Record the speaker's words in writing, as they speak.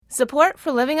Support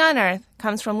for Living on Earth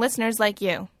comes from listeners like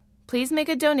you. Please make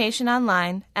a donation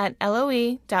online at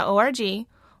loe.org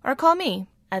or call me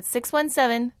at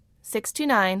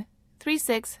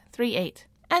 617-629-3638.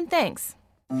 And thanks.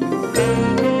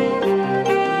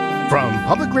 From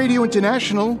Public Radio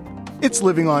International, it's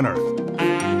Living on Earth.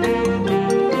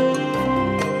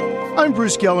 I'm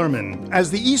Bruce Gellerman. As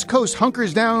the East Coast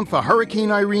hunkers down for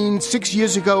Hurricane Irene, 6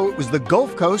 years ago it was the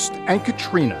Gulf Coast and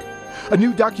Katrina. A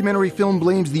new documentary film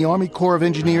blames the Army Corps of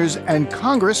Engineers and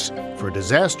Congress for a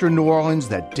disaster in New Orleans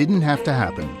that didn't have to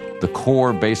happen. The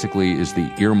Corps basically is the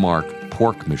earmark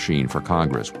pork machine for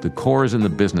Congress. The Corps is in the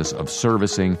business of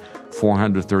servicing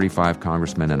 435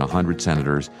 congressmen and 100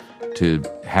 senators to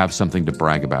have something to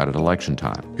brag about at election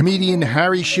time. Comedian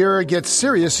Harry Shearer gets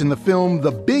serious in the film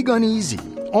The Big Uneasy.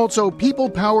 Also, people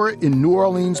power in New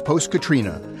Orleans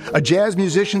post-Katrina. A jazz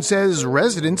musician says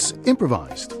residents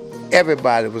improvised.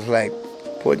 Everybody was like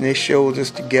putting their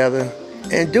shoulders together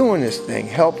and doing this thing,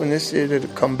 helping this city to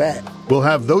come back. We'll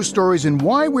have those stories and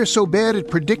why we're so bad at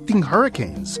predicting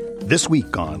hurricanes this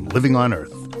week on Living on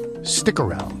Earth. Stick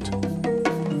around.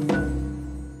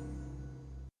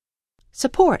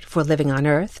 Support for Living on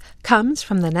Earth comes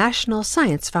from the National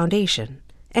Science Foundation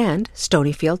and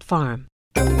Stonyfield Farm.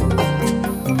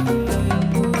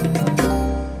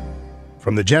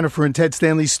 From the Jennifer and Ted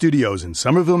Stanley studios in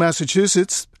Somerville,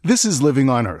 Massachusetts, this is Living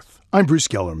on Earth. I'm Bruce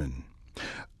Gellerman.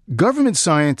 Government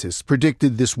scientists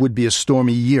predicted this would be a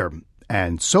stormy year,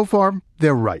 and so far,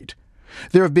 they're right.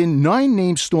 There have been 9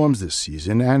 named storms this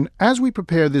season, and as we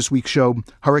prepare this week's show,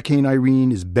 Hurricane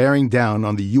Irene is bearing down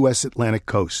on the U.S. Atlantic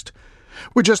coast.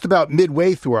 We're just about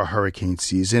midway through our hurricane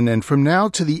season, and from now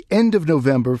to the end of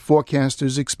November,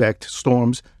 forecasters expect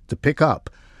storms to pick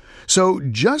up. So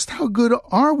just how good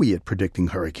are we at predicting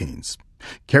hurricanes?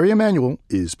 Kerry Emanuel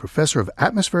is professor of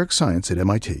atmospheric science at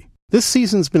MIT. This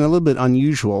season's been a little bit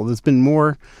unusual. There's been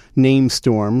more named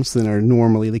storms than are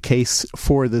normally the case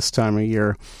for this time of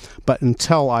year. But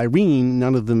until Irene,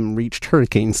 none of them reached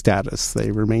hurricane status.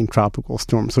 They remained tropical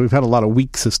storms. So we've had a lot of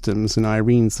weak systems, and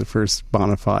Irene's the first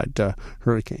bona fide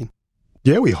hurricane.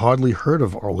 Yeah, we hardly heard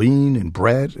of Arlene and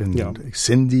Brett and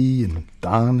Cindy and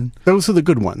Don. Those are the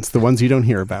good ones, the ones you don't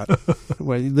hear about.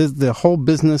 The whole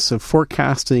business of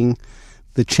forecasting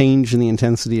the change in the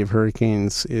intensity of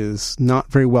hurricanes is not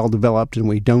very well developed, and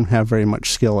we don't have very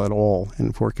much skill at all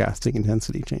in forecasting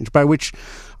intensity change, by which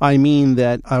I mean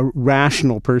that a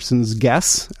rational person's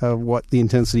guess of what the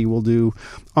intensity will do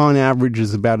on average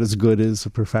is about as good as a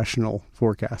professional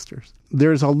forecaster's.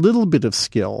 There's a little bit of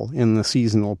skill in the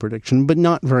seasonal prediction, but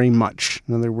not very much.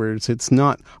 In other words, it's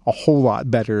not a whole lot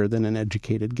better than an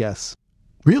educated guess.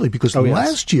 Really? Because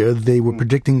last year they were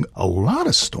predicting a lot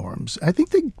of storms. I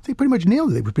think they pretty much nailed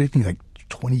it. They were predicting like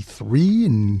 23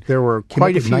 and there were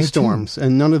quite a few 19 storms,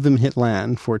 and none of them hit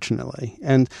land, fortunately.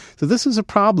 And so this is a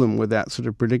problem with that sort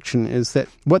of prediction, is that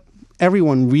what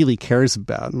everyone really cares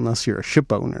about, unless you're a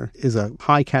ship owner, is a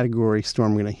high category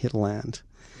storm going to hit land.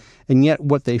 And yet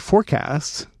what they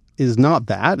forecast is not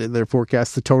that. They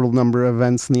forecast the total number of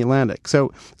events in the Atlantic.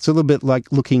 So it's a little bit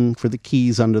like looking for the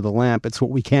keys under the lamp. It's what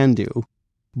we can do,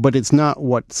 but it's not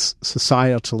what's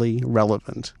societally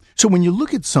relevant. So when you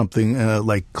look at something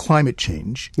like climate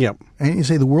change, yep, and you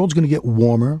say the world's going to get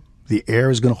warmer, the air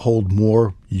is going to hold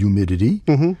more humidity,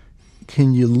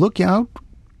 can you look out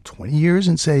 20 years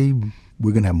and say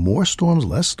we're going to have more storms,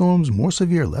 less storms, more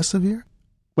severe, less severe?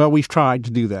 Well, we've tried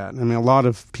to do that. I mean, a lot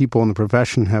of people in the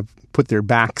profession have put their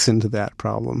backs into that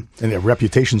problem. And their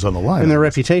reputations on the line. And their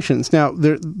reputations. Now,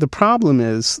 the problem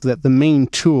is that the main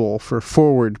tool for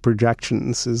forward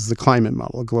projections is the climate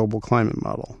model, a global climate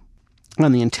model.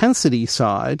 On the intensity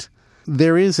side,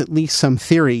 there is at least some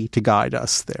theory to guide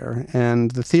us there.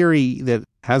 And the theory that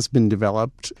has been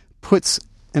developed puts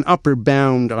an upper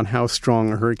bound on how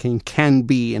strong a hurricane can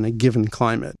be in a given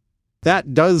climate.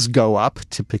 That does go up,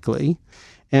 typically.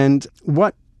 And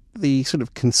what the sort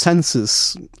of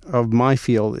consensus of my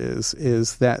field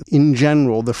is that, in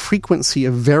general, the frequency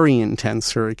of very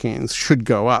intense hurricanes should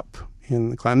go up in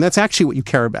the climate. That's actually what you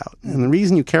care about. And the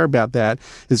reason you care about that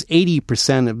is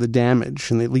 80% of the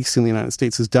damage, and at least in the United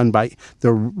States, is done by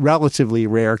the relatively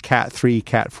rare Cat 3,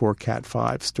 Cat 4, Cat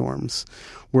 5 storms,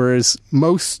 whereas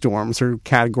most storms are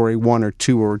Category 1 or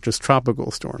 2 or just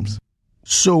tropical storms.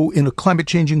 So in a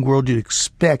climate-changing world, you'd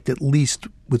expect, at least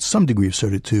with some degree of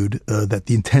certitude, that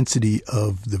the intensity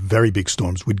of the very big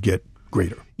storms would get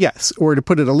greater. Yes, or to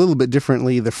put it a little bit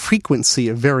differently, the frequency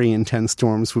of very intense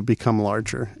storms would become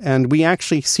larger. And we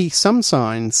actually see some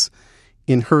signs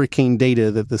in hurricane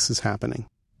data that this is happening.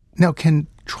 Now, can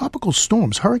tropical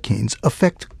storms, hurricanes,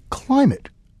 affect climate?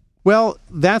 Well,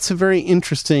 that's a very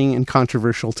interesting and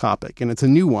controversial topic, and it's a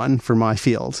new one for my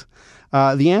field.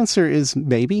 The answer is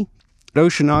maybe.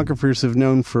 Oceanographers have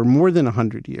known for more than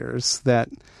 100 years that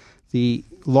the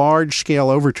large-scale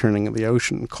overturning of the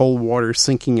ocean, cold water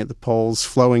sinking at the poles,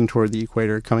 flowing toward the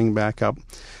equator, coming back up,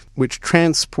 which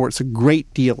transports a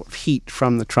great deal of heat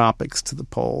from the tropics to the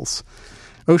poles.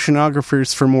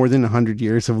 Oceanographers for more than 100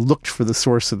 years have looked for the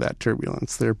source of that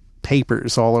turbulence. There are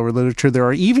papers all over literature. There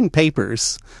are even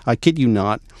papers, I kid you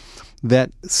not,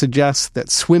 that suggest that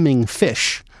swimming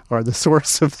fish are the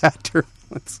source of that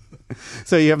turbulence.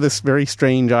 So you have this very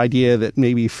strange idea that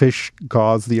maybe fish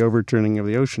cause the overturning of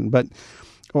the ocean. But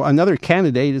another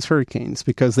candidate is hurricanes,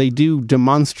 because they do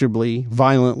demonstrably,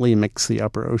 violently mix the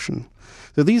upper ocean.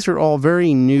 So these are all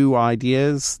very new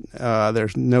ideas.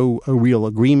 There's no real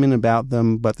agreement about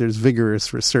them, but there's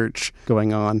vigorous research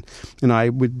going on. And I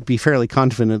would be fairly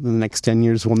confident in the next 10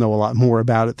 years we'll know a lot more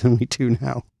about it than we do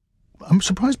now. I'm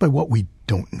surprised by what we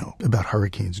don't know about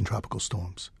hurricanes and tropical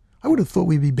storms. I would have thought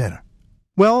we'd be better.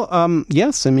 Well,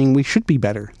 yes, I mean, we should be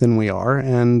better than we are.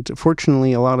 And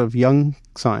fortunately, a lot of young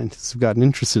scientists have gotten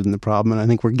interested in the problem, and I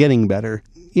think we're getting better.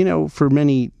 You know, for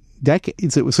many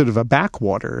decades, it was sort of a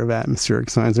backwater of atmospheric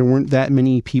science. There weren't that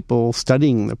many people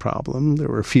studying the problem. There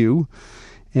were a few.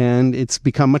 And it's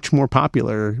become much more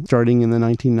popular starting in the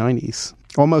 1990s,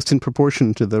 almost in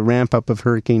proportion to the ramp-up of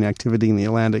hurricane activity in the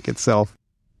Atlantic itself.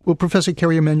 Well, Professor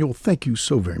Kerry Emanuel, thank you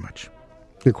so very much.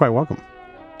 You're quite welcome.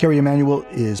 Kerry Emanuel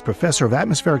is professor of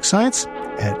atmospheric science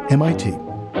at MIT.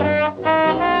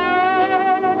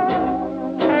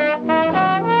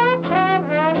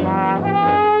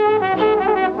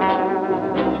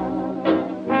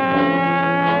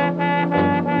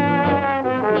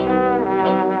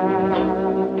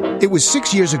 It was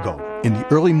 6 years ago, in the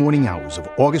early morning hours of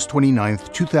August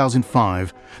 29th,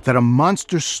 2005, that a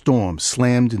monster storm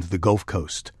slammed into the Gulf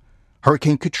Coast.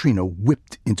 Hurricane Katrina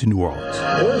whipped into New Orleans.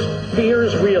 Worst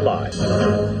fears realized.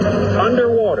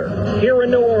 Underwater, here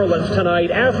in New Orleans tonight,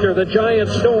 after the giant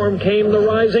storm came the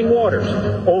rising waters.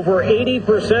 Over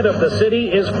 80% of the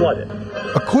city is flooded.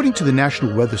 According to the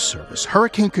National Weather Service,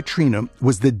 Hurricane Katrina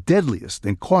was the deadliest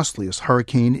and costliest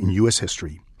hurricane in U.S.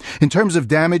 history. In terms of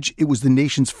damage, it was the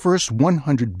nation's first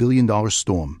 $100 billion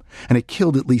storm, and it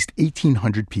killed at least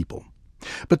 1,800 people.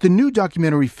 But the new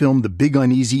documentary film The Big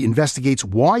Uneasy investigates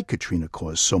why Katrina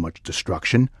caused so much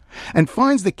destruction and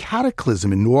finds the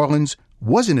cataclysm in New Orleans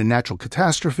wasn't a natural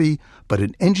catastrophe, but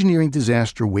an engineering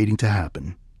disaster waiting to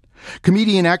happen.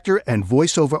 Comedian, actor, and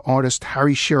voiceover artist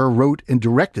Harry Shearer wrote and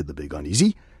directed The Big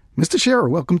Uneasy. Mr. Shearer,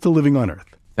 welcome to Living on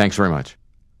Earth. Thanks very much.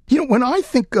 You know, when I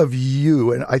think of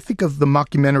you, and I think of the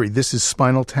mockumentary This Is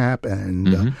Spinal Tap,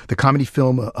 and the comedy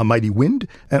film A Mighty Wind,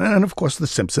 and of course The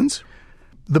Simpsons,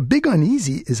 The Big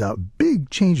Uneasy is a big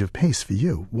change of pace for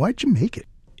you. Why'd you make it?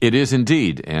 It is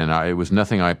indeed, and it was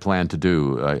nothing I planned to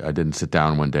do. I didn't sit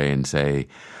down one day and say,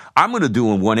 I'm going to do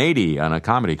a 180 on a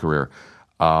comedy career.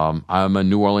 I'm a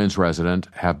New Orleans resident,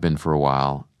 have been for a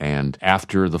while, and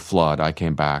after the flood, I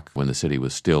came back when the city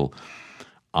was still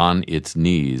on its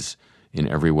knees in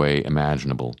every way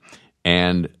imaginable.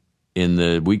 And in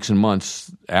the weeks and months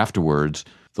afterwards,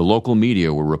 the local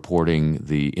media were reporting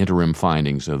the interim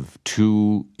findings of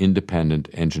 2 independent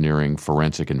engineering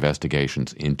forensic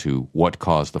investigations into what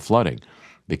caused the flooding,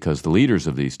 because the leaders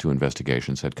of these 2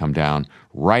 investigations had come down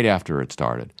right after it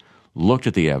started, looked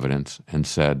at the evidence, and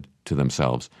said to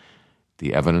themselves,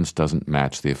 the evidence doesn't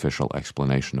match the official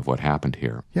explanation of what happened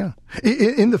here. Yeah.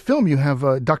 In the film, you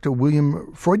have Dr.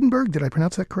 William Freudenberg. Did I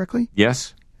pronounce that correctly?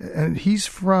 Yes. And he's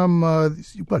from,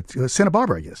 Santa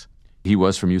Barbara, I guess. He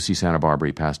was from UC Santa Barbara.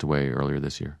 He passed away earlier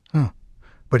this year. Huh.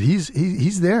 But he's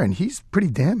there, and he's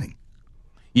pretty damning.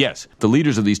 Yes. The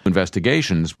leaders of these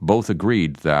investigations both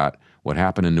agreed that what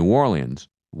happened in New Orleans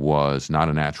was not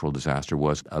a natural disaster,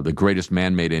 was the greatest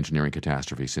man-made engineering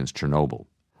catastrophe since Chernobyl.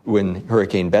 When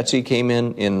Hurricane Betsy came in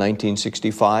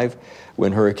 1965,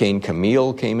 when Hurricane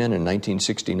Camille came in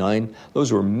 1969,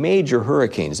 those were major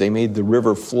hurricanes. They made the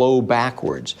river flow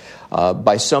backwards.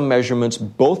 By some measurements,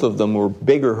 both of them were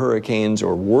bigger hurricanes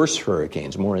or worse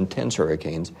hurricanes, more intense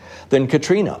hurricanes, than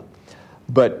Katrina.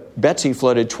 But Betsy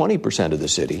flooded 20% of the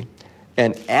city,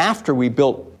 and after we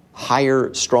built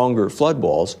higher, stronger flood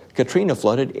walls, Katrina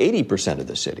flooded 80% of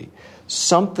the city.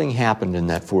 Something happened in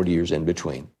that 40 years in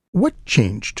between. What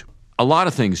changed? A lot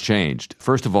of things changed.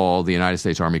 First of all, the United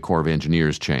States Army Corps of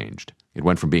Engineers changed. It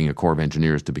went from being a Corps of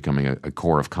Engineers to becoming a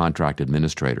Corps of Contract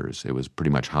Administrators. It was pretty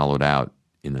much hollowed out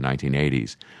in the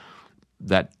 1980s.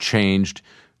 That changed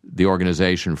the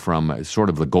organization from sort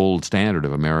of the gold standard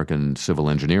of American civil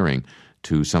engineering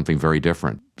to something very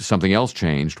different. Something else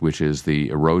changed, which is the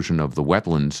erosion of the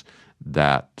wetlands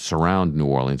that surround New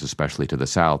Orleans, especially to the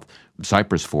south.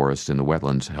 Cypress forests in the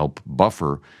wetlands help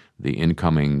buffer the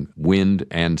incoming wind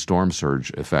and storm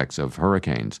surge effects of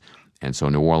hurricanes. And so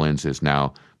New Orleans is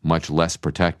now much less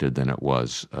protected than it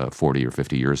was 40 or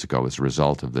 50 years ago as a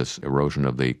result of this erosion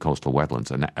of the coastal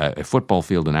wetlands. A football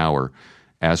field an hour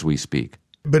as we speak.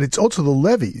 But it's also the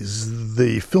levees.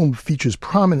 The film features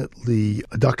prominently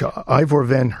Dr. Ivor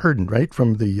Van Herden, right,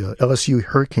 from the LSU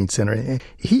Hurricane Center.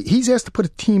 He's asked to put a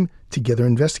team together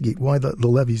and investigate why the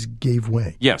levees gave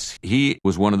way. Yes, he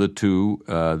was one of the two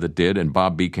that did, and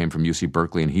Bob B. came from UC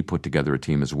Berkeley, and he put together a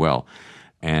team as well.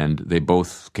 And they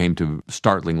both came to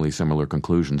startlingly similar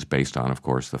conclusions based on, of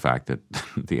course, the fact that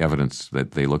the evidence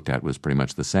that they looked at was pretty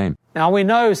much the same. Now, we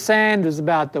know sand is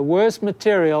about the worst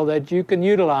material that you can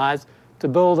utilize to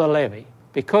build a levee.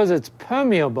 Because it's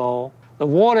permeable, the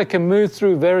water can move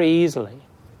through very easily.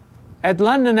 At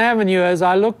London Avenue, as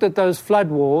I looked at those flood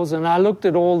walls and I looked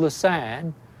at all the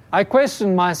sand, I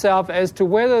questioned myself as to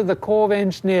whether the Corps of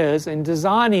Engineers, in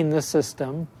designing the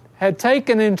system, had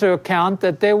taken into account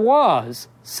that there was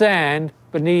sand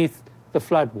beneath the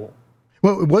flood wall.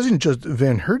 Well, it wasn't just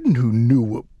Van Herden who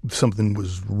knew something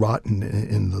was rotten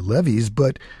in the levees,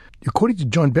 but according to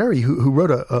John Barry, who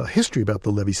wrote a history about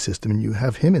the levee system, and you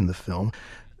have him in the film,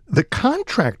 the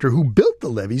contractor who built the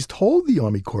levees told the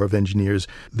Army Corps of Engineers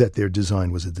that their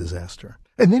design was a disaster.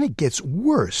 And then it gets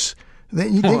worse.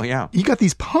 You got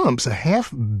these pumps, a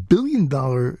 $500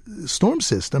 million storm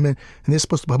system, and they're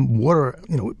supposed to pump water,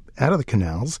 out of the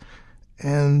canals.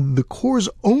 And the Corps'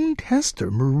 own tester,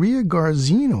 Maria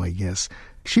Garzino, I guess,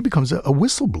 she becomes a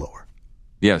whistleblower.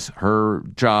 Yes, her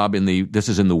job this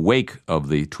is in the wake of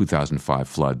the 2005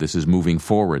 flood. This is moving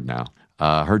forward now.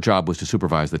 Her job was to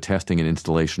supervise the testing and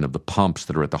installation of the pumps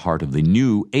that are at the heart of the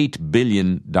new $8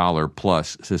 billion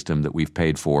plus system that we've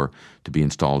paid for to be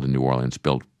installed in New Orleans,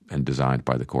 built and designed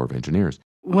by the Corps of Engineers.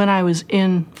 When I was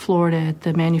in Florida at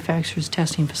the manufacturer's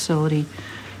testing facility,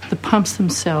 the pumps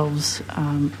themselves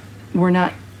were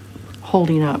not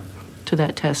holding up to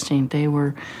that testing. They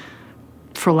were,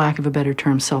 for lack of a better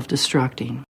term,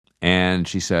 self-destructing. And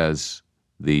she says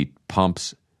the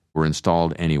pumps were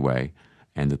installed anyway,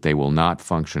 and that they will not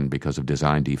function because of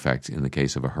design defects in the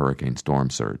case of a hurricane storm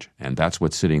surge. And that's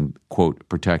what's sitting, quote,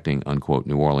 protecting, unquote,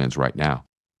 New Orleans right now.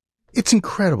 It's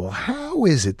incredible. How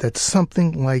is it that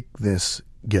something like this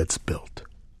gets built?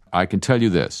 I can tell you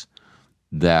this,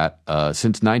 that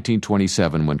since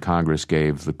 1927, when Congress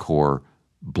gave the Corps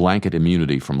blanket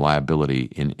immunity from liability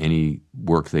in any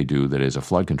work they do that is a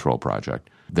flood control project,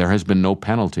 there has been no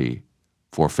penalty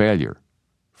for failure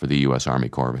for the U.S. Army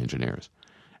Corps of Engineers.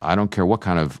 I don't care what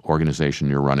kind of organization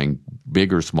you're running,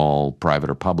 big or small, private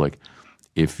or public,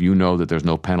 if you know that there's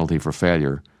no penalty for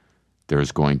failure,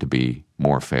 there's going to be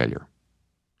more failure.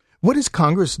 What has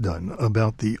Congress done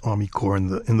about the Army Corps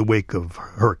in the wake of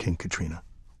Hurricane Katrina?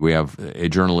 We have a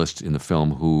journalist in the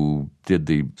film who did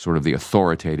the sort of the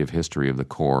authoritative history of the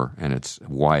Corps and it's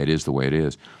why it is the way it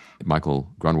is. Michael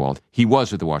Grunwald. He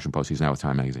was at the Washington Post. He's now with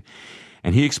Time Magazine.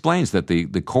 And he explains that the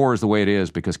Corps is the way it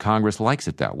is because Congress likes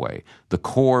it that way. The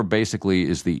Corps basically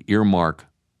is the earmark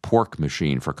pork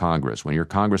machine for Congress. When your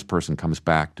congressperson comes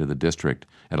back to the district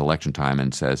at election time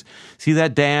and says, see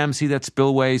that dam, see that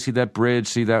spillway, see that bridge,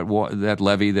 see that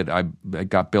levee that I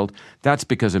got built, that's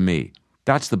because of me.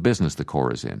 That's the business the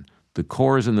Corps is in. The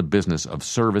Corps is in the business of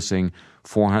servicing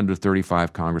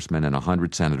 435 congressmen and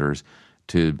 100 senators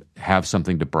to have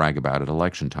something to brag about at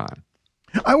election time.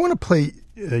 I want to play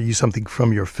you something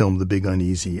from your film, The Big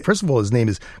Uneasy. First of all, his name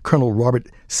is Colonel Robert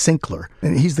Sinkler,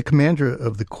 and he's the commander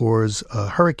of the Corps'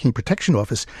 Hurricane Protection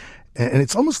Office. And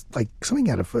it's almost like something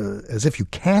out of, as if you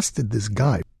casted this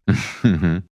guy.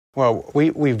 Well,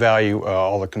 we value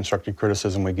all the constructive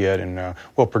criticism we get, and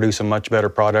we'll produce a much better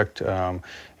product and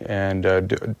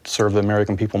serve the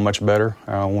American people much better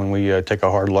when we take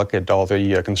a hard look at all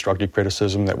the constructive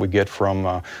criticism that we get from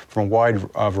a wide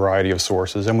variety of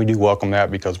sources. And we do welcome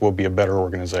that because we'll be a better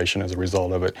organization as a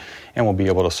result of it, and we'll be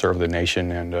able to serve the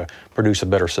nation and produce a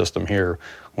better system here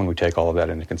when we take all of that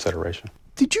into consideration.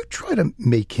 Did you try to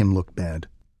make him look bad?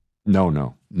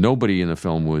 No. Nobody in the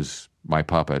film was my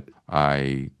puppet.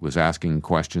 I was asking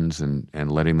questions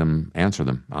and letting them answer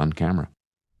them on camera.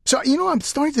 So, I'm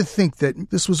starting to think that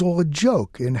this was all a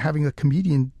joke, and having a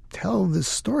comedian tell this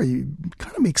story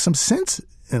kind of makes some sense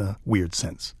in a weird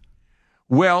sense.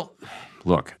 Well,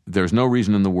 look, there's no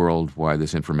reason in the world why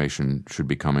this information should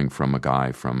be coming from a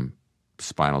guy from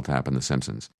Spinal Tap and The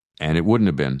Simpsons. And it wouldn't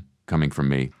have been coming from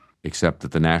me, except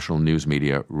that the national news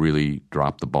media really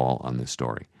dropped the ball on this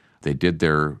story. They did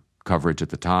their coverage at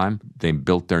the time. They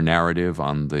built their narrative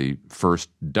on the first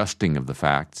dusting of the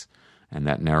facts, and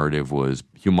that narrative was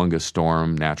humongous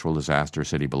storm, natural disaster,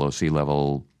 city below sea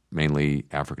level, mainly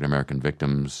African-American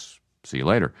victims, see you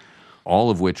later, all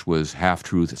of which was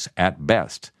half-truths at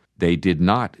best. They did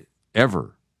not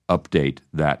ever update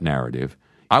that narrative.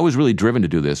 I was really driven to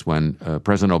do this when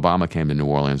President Obama came to New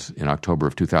Orleans in October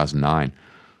of 2009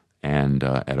 and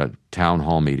at a town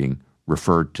hall meeting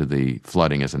referred to the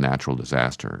flooding as a natural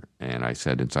disaster. And I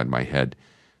said inside my head,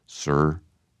 "Sir,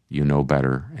 you know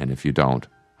better, and if you don't,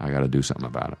 I got to do something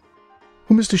about it."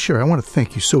 Well, Mr. Shearer, I want to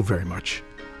thank you so very much.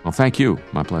 Well, thank you.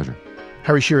 My pleasure.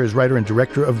 Harry Shearer is writer and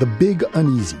director of The Big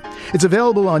Uneasy. It's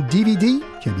available on DVD,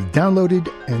 can be downloaded,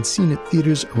 and seen at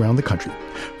theaters around the country.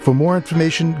 For more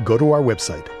information, go to our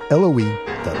website,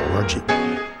 loe.org.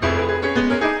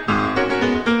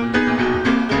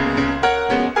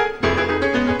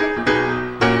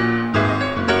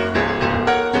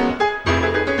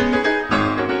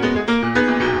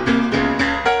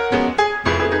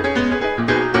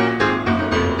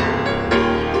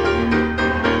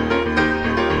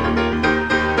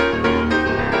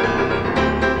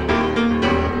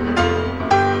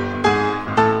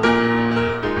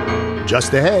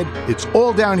 Just ahead, it's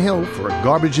all downhill for a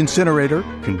garbage incinerator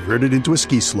converted into a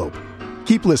ski slope.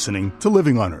 Keep listening to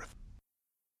Living on Earth.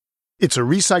 It's a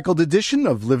recycled edition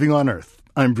of Living on Earth.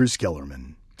 I'm Bruce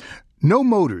Gellerman. No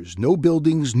motors, no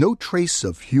buildings, no trace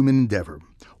of human endeavor.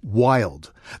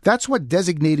 Wild. That's what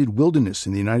designated wilderness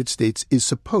in the United States is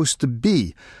supposed to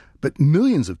be. But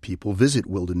millions of people visit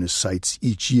wilderness sites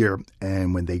each year,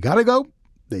 and when they gotta go,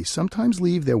 they sometimes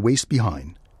leave their waste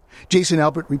behind. Jason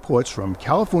Albert reports from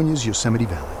California's Yosemite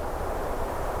Valley.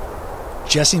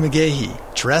 Jesse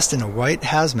McGahee, dressed in a white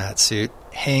hazmat suit,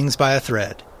 hangs by a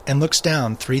thread and looks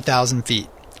down 3,000 feet.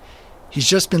 He's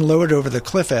just been lowered over the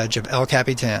cliff edge of El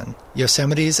Capitan,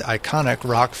 Yosemite's iconic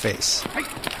rock face.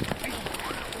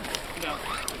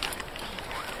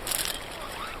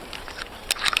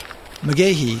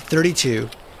 McGahee, 32,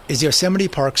 is Yosemite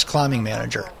Park's climbing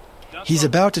manager. He's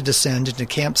about to descend into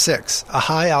Camp 6, a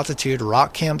high-altitude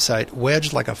rock campsite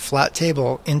wedged like a flat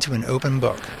table into an open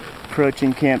book.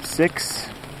 Approaching Camp 6.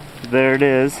 There it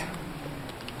is.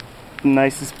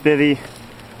 Nicest bivvy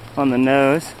on the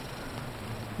nose.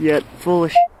 Yet full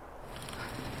of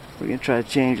We're going to try to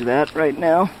change that right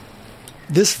now.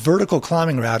 This vertical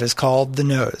climbing route is called the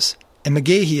Nose, and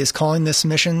McGahee is calling this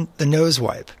mission the Nose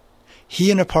Wipe. He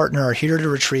and a partner are here to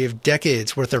retrieve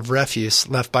decades' worth of refuse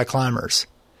left by climbers.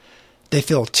 They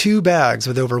fill 2 bags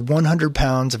with over 100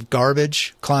 pounds of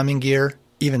garbage, climbing gear,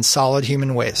 even solid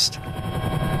human waste.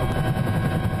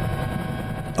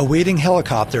 A waiting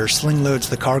helicopter sling loads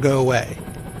the cargo away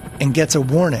and gets a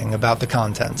warning about the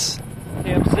contents.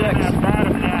 Camp 6.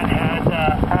 Bottom that has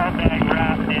a all bag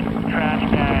wrapped in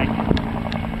trash bag.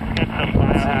 Get some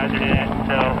biohazard in it,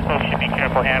 so folks should be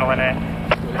careful handling it.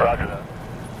 Roger that.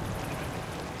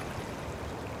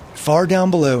 Far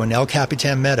down below in El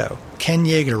Capitan Meadow, Ken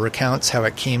Yeager recounts how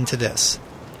it came to this.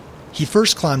 He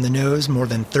first climbed the Nose more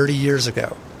than 30 years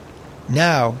ago.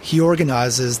 Now he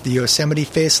organizes the Yosemite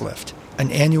Facelift,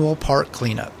 an annual park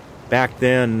cleanup. Back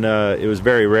then, it was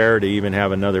very rare to even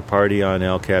have another party on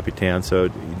El Capitan, so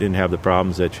you didn't have the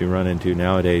problems that you run into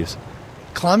nowadays.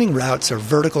 Climbing routes are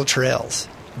vertical trails.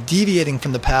 Deviating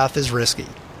from the path is risky.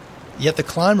 Yet the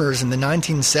climbers in the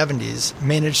 1970s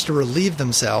managed to relieve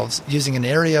themselves using an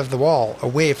area of the wall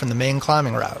away from the main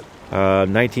climbing route.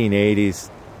 1980s,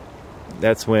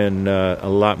 that's when a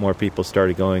lot more people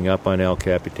started going up on El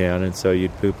Capitan, and so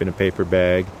you'd poop in a paper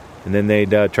bag, and then they'd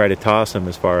try to toss them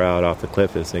as far out off the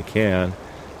cliff as they can,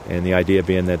 and the idea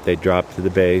being that they'd drop to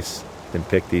the base and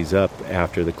pick these up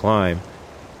after the climb.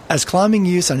 As climbing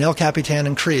use on El Capitan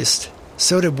increased,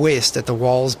 so did waste at the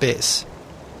wall's base.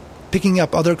 Picking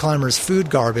up other climbers' food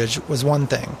garbage was one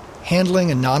thing. Handling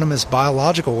anonymous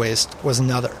biological waste was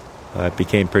another. It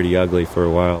became pretty ugly for a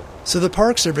while. So the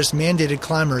Park Service mandated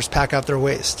climbers pack out their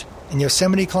waste, and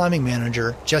Yosemite climbing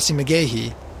manager Jesse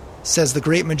McGahee says the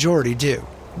great majority do.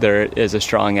 There is a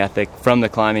strong ethic from the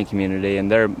climbing community,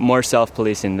 and they're more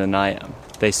self-policing than I am.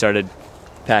 They started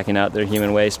packing out their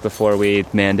human waste before we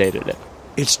mandated it.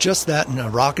 It's just that in a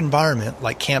rock environment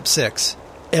like Camp 6,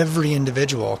 every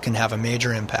individual can have a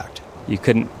major impact. You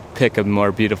couldn't pick a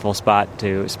more beautiful spot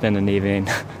to spend an evening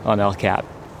on El Cap.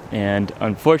 And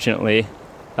unfortunately,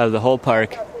 out of the whole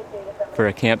park, for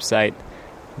a campsite,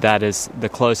 that is the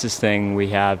closest thing we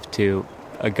have to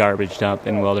a garbage dump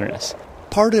in wilderness.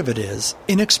 Part of it is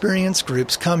inexperienced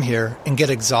groups come here and get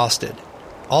exhausted.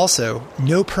 Also,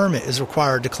 no permit is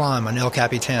required to climb on El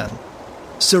Capitan.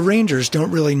 So rangers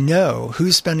don't really know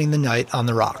who's spending the night on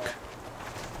the rock.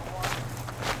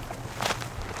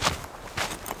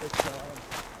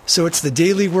 So it's the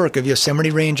daily work of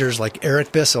Yosemite Rangers like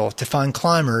Eric Bissell to find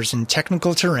climbers in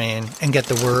technical terrain and get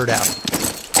the word out.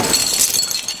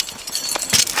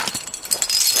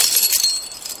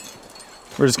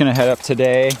 We're just going to head up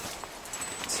today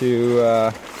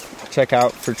to check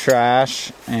out for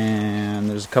trash, and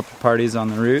there's a couple parties on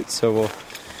the route, so we'll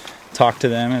talk to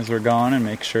them as we're going and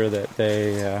make sure that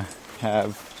they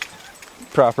have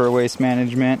proper waste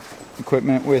management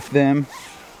equipment with them.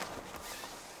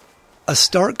 A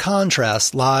stark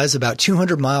contrast lies about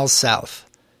 200 miles south.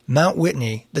 Mount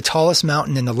Whitney, the tallest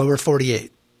mountain in the lower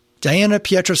 48. Diana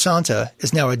Pietrasanta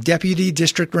is now a deputy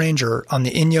district ranger on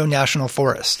the Inyo National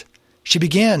Forest. She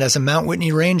began as a Mount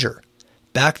Whitney ranger.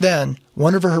 Back then,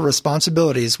 one of her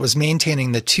responsibilities was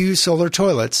maintaining the 2 solar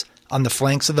toilets on the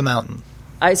flanks of the mountain.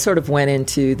 I sort of went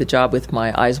into the job with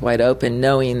my eyes wide open,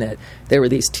 knowing that there were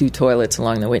these 2 toilets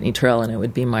along the Whitney Trail, and it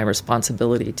would be my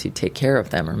responsibility to take care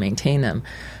of them or maintain them.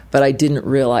 But I didn't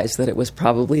realize that it was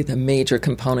probably the major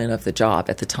component of the job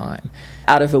at the time.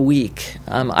 Out of a week,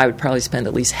 I would probably spend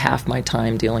at least half my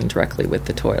time dealing directly with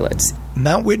the toilets.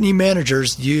 Mount Whitney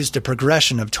managers used a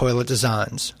progression of toilet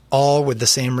designs, all with the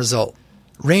same result.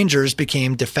 Rangers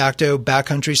became de facto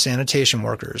backcountry sanitation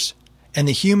workers, and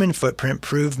the human footprint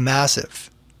proved massive.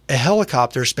 A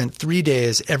helicopter spent 3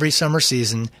 days every summer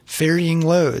season ferrying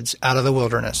loads out of the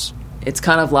wilderness. It's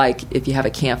kind of like if you have a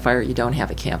campfire, you don't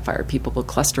have a campfire. People will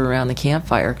cluster around the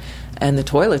campfire, and the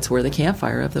toilets were the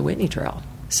campfire of the Whitney Trail.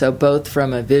 So both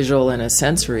from a visual and a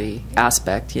sensory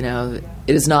aspect, it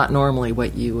is not normally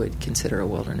what you would consider a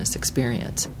wilderness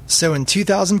experience. So in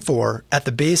 2004, at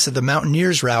the base of the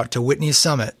Mountaineers route to Whitney's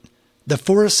summit, the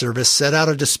Forest Service set out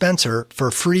a dispenser for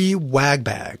free wag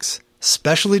bags,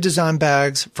 specially designed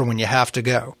bags for when you have to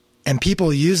go. And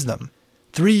people use them.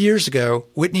 3 years ago,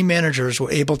 Whitney managers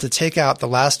were able to take out the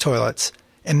last toilets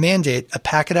and mandate a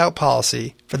pack-it-out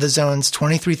policy for the zone's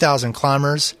 23,000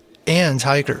 climbers and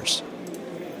hikers.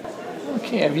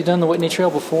 Okay, have you done the Whitney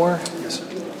Trail before? Yes.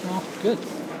 Oh, good.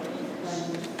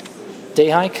 Day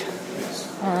hike?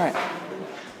 Yes. All right.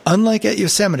 Unlike at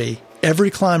Yosemite,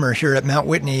 every climber here at Mount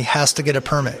Whitney has to get a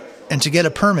permit. And to get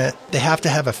a permit, they have to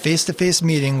have a face-to-face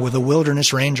meeting with a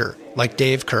wilderness ranger, like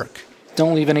Dave Kirk.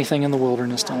 Don't leave anything in the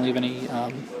wilderness. Don't leave any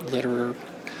litter,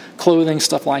 clothing,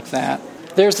 stuff like that.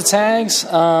 There's the tags.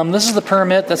 This is the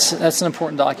permit. That's an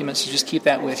important document, so just keep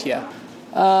that with you.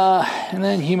 And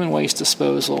then human waste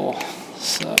disposal.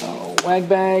 So wag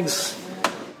bags.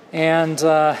 And,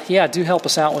 do help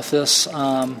us out with this.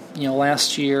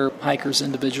 Last year, hikers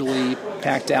individually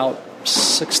packed out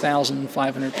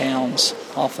 6,500 pounds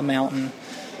off the mountain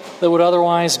that would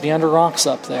otherwise be under rocks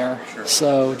up there. Sure.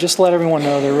 So just let everyone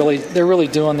know they're really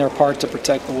doing their part to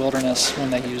protect the wilderness when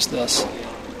they use this.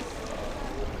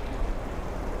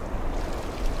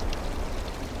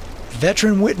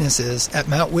 Veteran witnesses at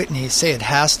Mount Whitney say it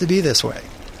has to be this way.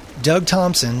 Doug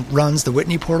Thompson runs the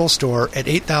Whitney Portal store at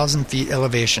 8,000 feet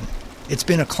elevation. It's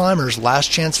been a climber's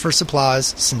last chance for supplies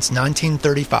since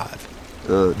 1935.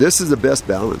 This is the best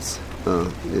balance.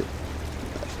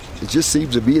 It just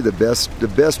seems to be the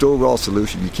best overall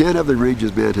solution. You can't have the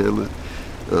rangers manhandle it.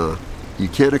 You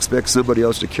can't expect somebody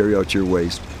else to carry out your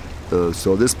waste.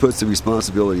 So this puts the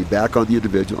responsibility back on the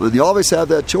individual. And you always have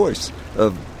that choice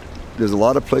of there's a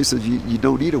lot of places you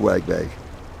don't need a wag bag.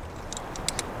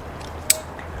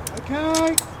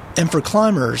 Okay. And for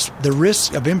climbers, the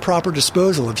risk of improper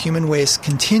disposal of human waste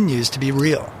continues to be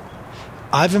real.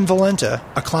 Ivan Valenta,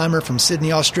 a climber from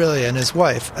Sydney, Australia, and his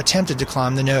wife attempted to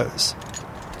climb the nose.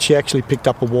 She actually picked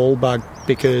up a wall bug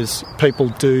because people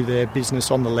do their business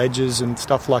on the ledges and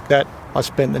stuff like that. I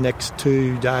spent the next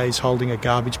 2 days holding a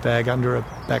garbage bag under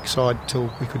her backside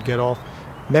till we could get off.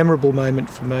 Memorable moment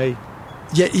for me.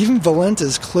 Yet even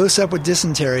Valenta's close-up with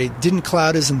dysentery didn't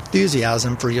cloud his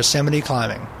enthusiasm for Yosemite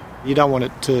climbing. You don't want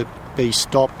it to be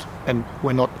stopped and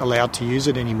we're not allowed to use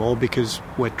it anymore because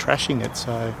we're trashing it.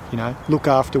 So, look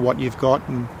after what you've got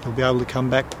and you'll be able to come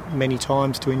back many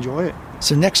times to enjoy it.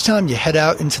 So next time you head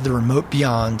out into the remote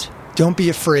beyond, don't be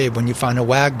afraid when you find a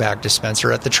wag bag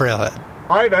dispenser at the trailhead.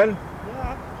 Ivan,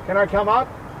 can I come up?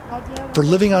 For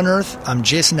Living on Earth, I'm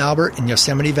Jason Albert in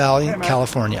Yosemite Valley,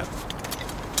 California.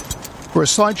 For a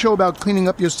slideshow about cleaning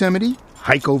up Yosemite,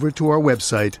 hike over to our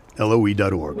website,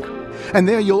 LOE.org. And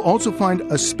there you'll also find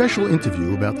a special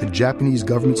interview about the Japanese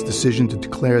government's decision to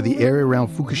declare the area around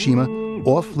Fukushima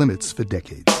off limits for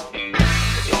decades.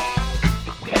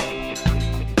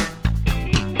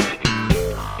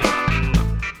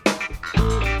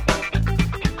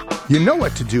 You know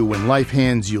what to do when life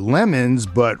hands you lemons,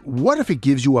 but what if it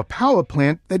gives you a power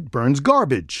plant that burns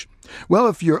garbage? Well,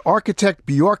 if you're architect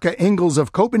Bjorka Ingels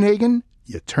of Copenhagen,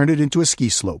 you turn it into a ski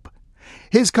slope.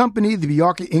 His company, the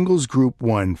Bjarke Ingels Group,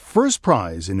 won first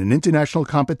prize in an international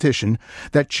competition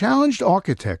that challenged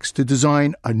architects to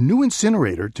design a new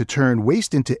incinerator to turn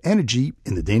waste into energy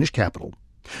in the Danish capital.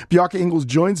 Bjarke Ingels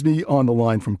joins me on the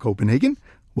line from Copenhagen.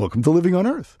 Welcome to Living on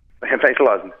Earth. Thanks a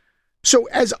lot. So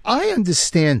as I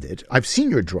understand it, I've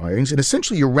seen your drawings, and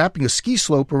essentially you're wrapping a ski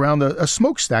slope around a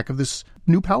smokestack of this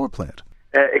new power plant.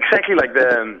 Exactly, like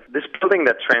this building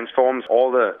that transforms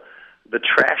all the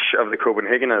trash of the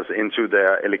Copenhageners into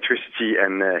their electricity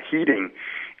and heating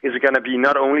is going to be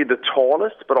not only the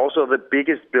tallest, but also the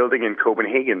biggest building in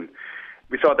Copenhagen.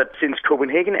 We thought that since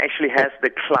Copenhagen actually has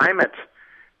the climate,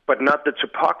 but not the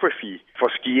topography for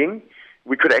skiing,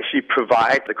 we could actually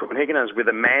provide the Copenhageners with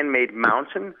a man-made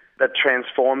mountain that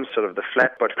transforms sort of the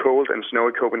flat but cold and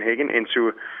snowy Copenhagen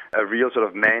into a real sort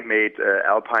of man-made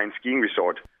alpine skiing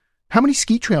resort. How many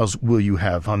ski trails will you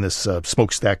have on this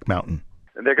smokestack mountain?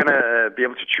 They're going to be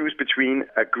able to choose between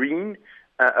a green,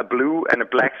 a blue, and a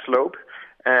black slope.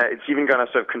 It's even going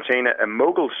to sort of contain a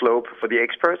Mogul slope for the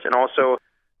experts and also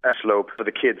a slope for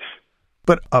the kids.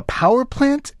 But a power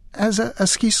plant as a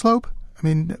ski slope? I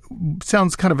mean,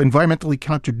 sounds kind of environmentally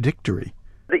contradictory.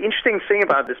 The interesting thing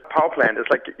about this power plant is,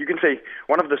 like, you can say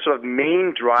one of the sort of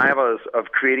main drivers of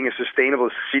creating a sustainable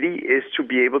city is to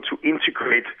be able to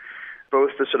integrate both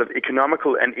the sort of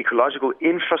economical and ecological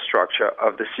infrastructure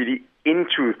of the city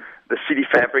into the city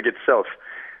fabric itself.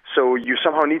 So you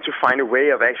somehow need to find a way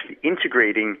of actually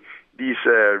integrating these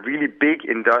really big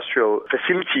industrial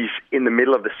facilities in the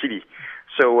middle of the city.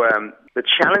 So the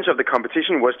challenge of the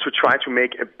competition was to try to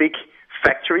make a big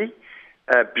factory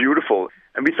beautiful.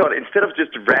 And we thought instead of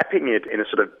just wrapping it in a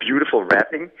sort of beautiful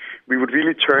wrapping, we would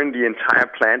really turn the entire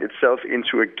plant itself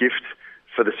into a gift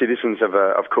for the citizens of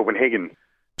Copenhagen.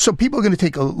 So people are going to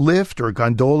take a lift or a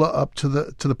gondola up to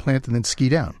the plant and then ski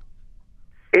down?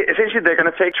 Essentially, they're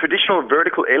going to take traditional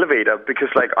vertical elevator because,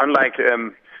 like, unlike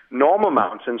normal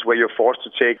mountains where you're forced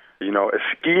to take, a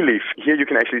ski lift, here you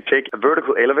can actually take a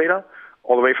vertical elevator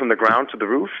all the way from the ground to the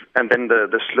roof, and then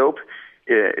the slope,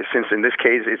 since in this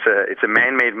case it's a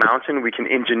man-made mountain, we can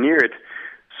engineer it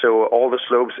so all the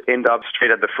slopes end up straight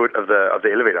at the foot of the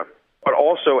elevator. But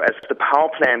also, as the power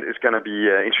plant is going to be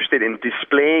interested in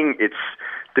displaying its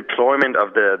deployment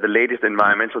of the latest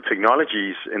environmental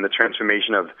technologies in the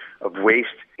transformation of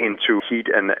waste into heat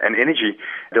and energy,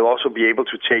 they'll also be able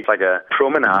to take like a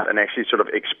promenade and actually sort of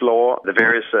explore the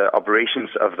various operations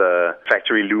of the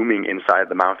factory looming inside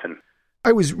the mountain.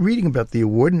 I was reading about the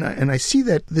award, and I see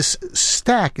that this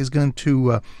stack is going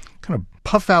to kind of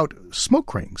puff out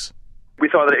smoke rings. We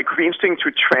thought that it could be interesting to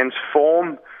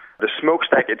transform the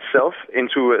smokestack itself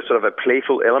into a sort of a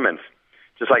playful element.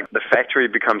 Just like the factory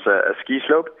becomes a ski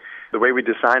slope, the way we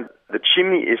designed the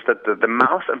chimney is that the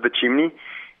mouth of the chimney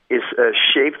is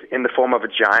shaped in the form of a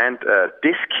giant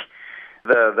disc.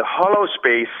 The hollow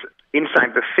space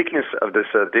inside the thickness of this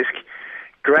disc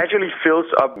gradually fills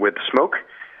up with smoke,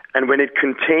 and when it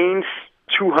contains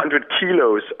 200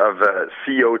 kilos of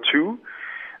CO2,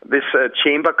 this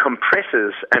chamber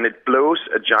compresses and it blows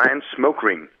a giant smoke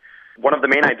ring. One of the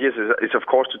main ideas is of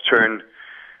course, to turn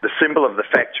the symbol of the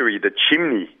factory, the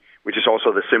chimney, which is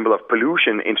also the symbol of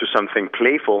pollution, into something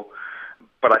playful.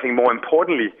 But I think more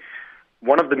importantly,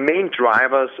 one of the main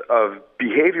drivers of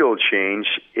behavioral change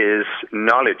is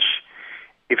knowledge.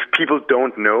 If people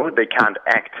don't know, they can't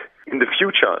act. In the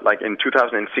future, like in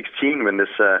 2016, when this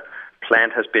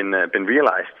plant has been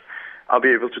realized, I'll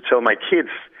be able to tell my kids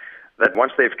that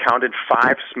once they've counted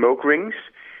 5 smoke rings,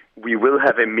 we will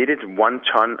have emitted 1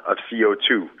 ton of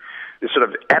CO2. This sort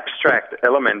of abstract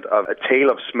element of a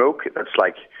tail of smoke that's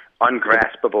like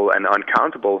ungraspable and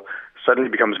uncountable suddenly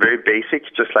becomes very basic,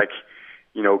 just like,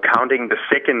 counting the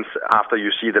seconds after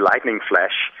you see the lightning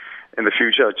flash. In the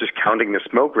future, just counting the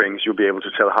smoke rings, you'll be able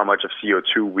to tell how much of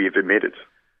CO2 we've emitted.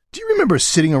 Do you remember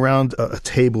sitting around a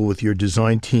table with your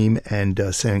design team and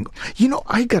saying,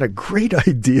 I got a great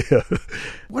idea?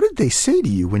 What did they say to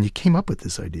you when you came up with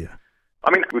this idea?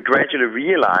 I mean, we gradually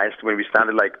realized when we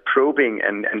started probing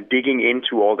and digging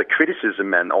into all the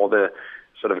criticism and all the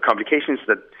sort of complications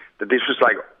that this was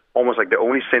almost like the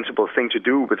only sensible thing to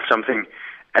do with something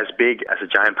as big as a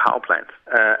giant power plant.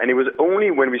 And it was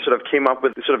only when we sort of came up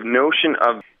with the sort of notion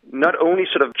of not only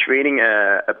sort of creating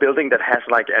a building that has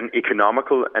an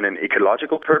economical and an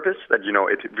ecological purpose, that,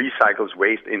 it recycles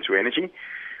waste into energy,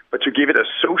 but to give it a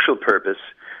social purpose,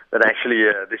 that actually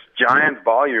this giant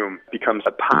volume becomes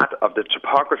a part of the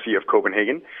topography of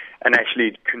Copenhagen and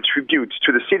actually contributes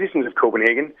to the citizens of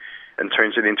Copenhagen and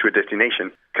turns it into a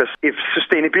destination. Because if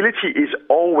sustainability is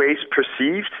always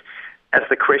perceived as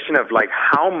the question of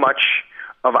how much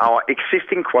of our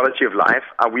existing quality of life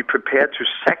are we prepared to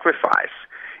sacrifice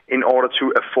in order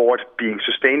to afford being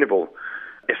sustainable.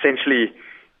 Essentially,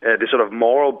 the sort of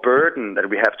moral burden that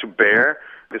we have to bear,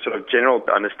 the sort of general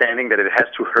understanding that it has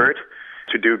to hurt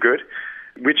to do good.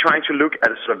 We're trying to look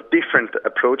at a sort of different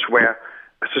approach where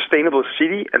a sustainable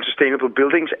city and sustainable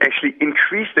buildings actually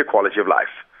increase the quality of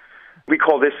life. We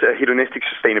call this hedonistic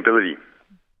sustainability.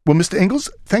 Well, Mr. Engels,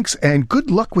 thanks, and good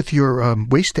luck with your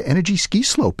waste-to-energy ski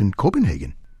slope in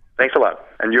Copenhagen. Thanks a lot.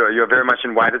 And you're very much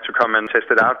invited to come and test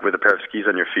it out with a pair of skis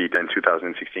on your feet in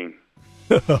 2016.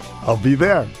 I'll be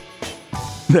there.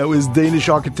 That was Danish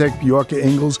architect Bjarke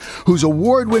Engels, whose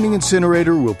award-winning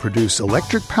incinerator will produce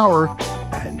electric power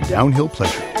and downhill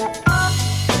pleasure.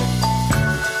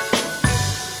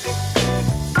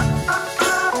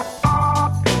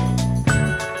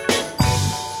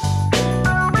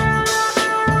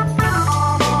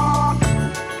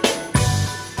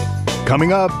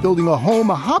 Coming up, building a home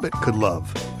a hobbit could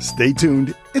love. Stay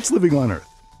tuned. It's Living on Earth.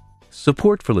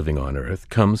 Support for Living on Earth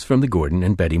comes from the Gordon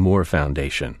and Betty Moore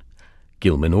Foundation.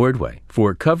 Gilman Ordway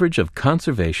for coverage of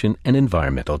conservation and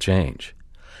environmental change.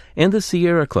 And the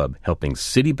Sierra Club, helping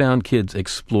city-bound kids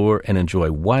explore and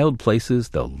enjoy wild places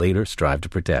they'll later strive to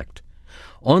protect.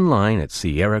 Online at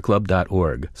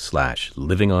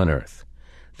sierraclub.org/livingonearth.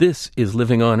 This is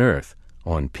Living on Earth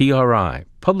on PRI,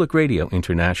 Public Radio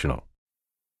International.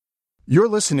 You're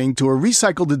listening to a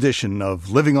recycled edition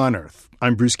of Living on Earth.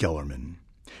 I'm Bruce Kellerman.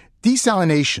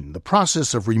 Desalination, the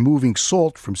process of removing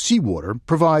salt from seawater,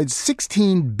 provides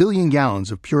 16 billion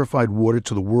gallons of purified water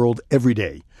to the world every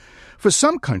day. For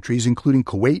some countries, including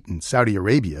Kuwait and Saudi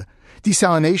Arabia,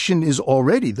 desalination is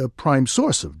already the prime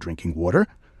source of drinking water.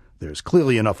 There's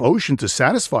clearly enough ocean to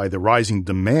satisfy the rising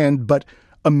demand, but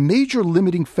a major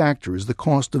limiting factor is the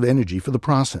cost of energy for the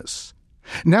process.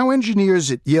 Now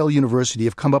engineers at Yale University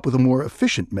have come up with a more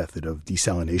efficient method of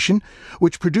desalination,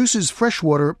 which produces fresh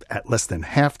water at less than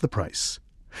half the price.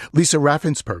 Lisa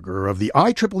Raffensperger of the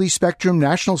IEEE Spectrum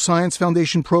National Science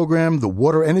Foundation program, The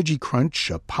Water Energy Crunch,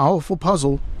 A Powerful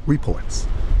Puzzle, reports.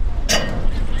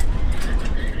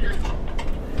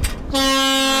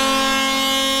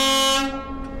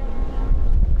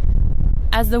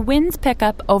 As the winds pick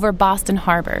up over Boston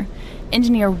Harbor,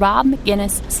 engineer Rob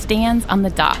McGinnis stands on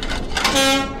the dock.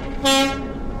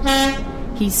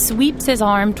 He sweeps his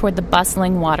arm toward the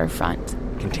bustling waterfront.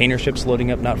 Container ships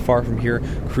loading up not far from here,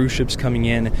 cruise ships coming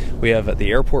in. We have the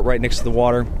airport right next to the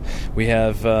water. We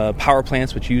have power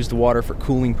plants which use the water for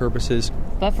cooling purposes.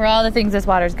 But for all the things this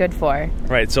water is good for.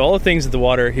 Right, so all the things that the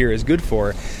water here is good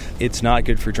for, it's not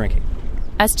good for drinking.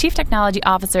 As Chief Technology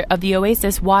Officer of the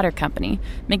Oasis Water Company,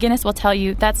 McGinnis will tell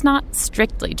you that's not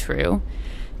strictly true.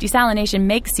 Desalination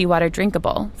makes seawater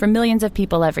drinkable for millions of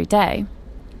people every day.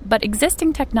 But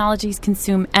existing technologies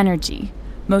consume energy,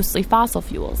 mostly fossil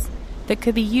fuels, that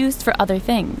could be used for other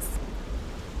things.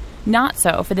 Not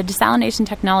so for the desalination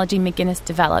technology McGinnis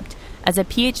developed as a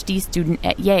PhD student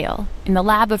at Yale in the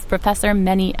lab of Professor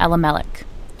Meni Elimelech.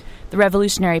 The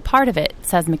revolutionary part of it,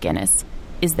 says McGinnis,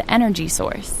 is the energy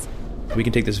source. We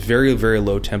can take this very, very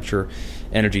low temperature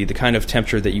energy, the kind of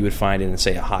temperature that you would find in,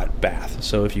 say, a hot bath.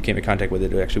 So if you came in contact with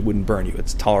it, it actually wouldn't burn you.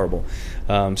 It's tolerable,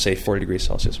 say 40 degrees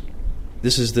Celsius.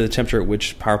 This is the temperature at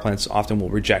which power plants often will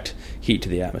reject heat to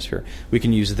the atmosphere. We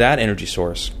can use that energy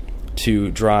source to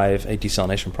drive a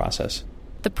desalination process.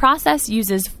 The process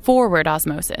uses forward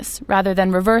osmosis rather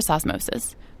than reverse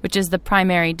osmosis, which is the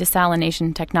primary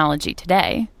desalination technology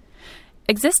today.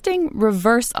 Existing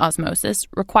reverse osmosis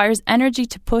requires energy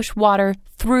to push water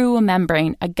through a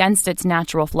membrane against its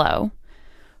natural flow.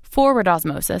 Forward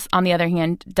osmosis, on the other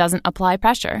hand, doesn't apply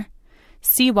pressure.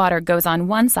 Seawater goes on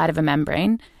one side of a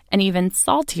membrane, and even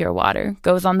saltier water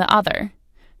goes on the other.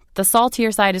 The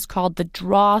saltier side is called the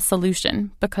draw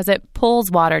solution because it pulls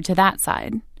water to that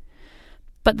side.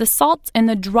 But the salts in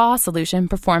the draw solution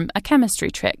perform a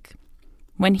chemistry trick.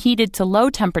 When heated to low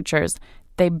temperatures,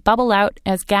 they bubble out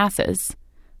as gases,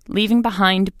 leaving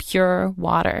behind pure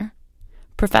water.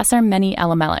 Professor Meni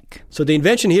Elimelech. So the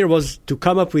invention here was to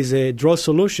come up with a draw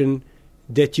solution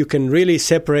that you can really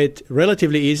separate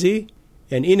relatively easy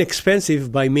and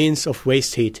inexpensive by means of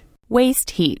waste heat.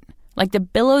 Waste heat, like the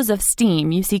billows of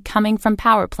steam you see coming from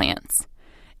power plants.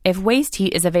 If waste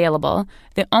heat is available,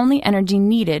 the only energy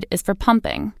needed is for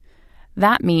pumping.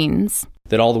 That means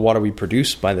that all the water we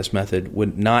produce by this method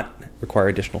would not require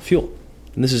additional fuel.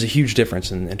 And this is a huge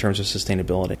difference in terms of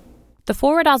sustainability. The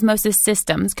forward osmosis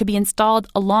systems could be installed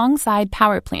alongside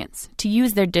power plants to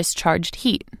use their discharged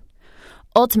heat.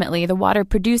 Ultimately, the water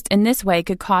produced in this way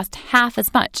could cost half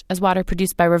as much as water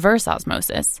produced by reverse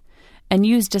osmosis and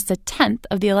use just a tenth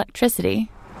of the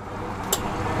electricity.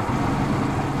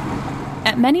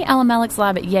 At Mehdi El-Melik's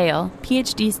lab at Yale,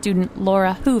 PhD student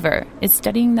Laura Hoover is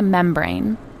studying the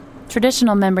membrane.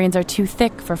 Traditional membranes are too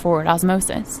thick for forward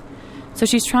osmosis, so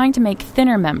she's trying to make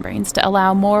thinner membranes to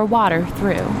allow more water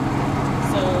through.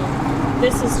 So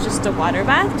this is just a water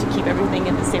bath to keep everything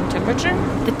at the same temperature?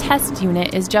 The test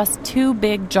unit is just 2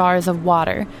 big jars of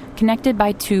water connected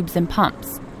by tubes and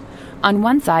pumps. On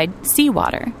one side,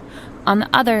 seawater. On the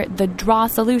other, the draw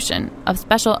solution of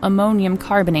special ammonium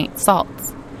carbonate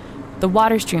salts. The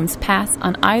water streams pass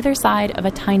on either side of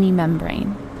a tiny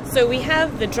membrane. So we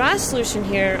have the draw solution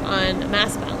here on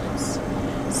mass balance.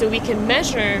 So we can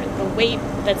measure the weight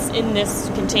that's in this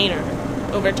container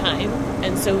over time.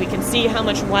 And so we can see how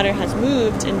much water has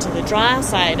moved into the draw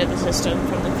side of the system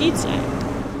from the feed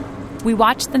side. We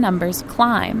watch the numbers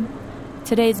climb.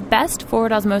 Today's best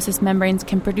forward osmosis membranes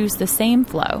can produce the same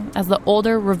flow as the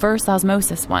older reverse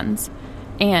osmosis ones,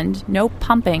 and no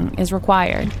pumping is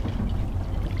required.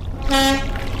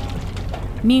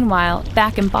 Meanwhile,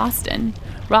 back in Boston,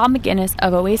 Rob McGinnis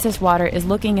of Oasis Water is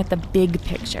looking at the big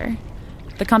picture.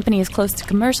 The company is close to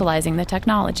commercializing the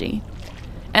technology.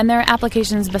 And there are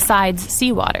applications besides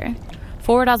seawater.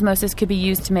 Forward osmosis could be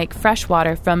used to make fresh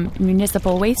water from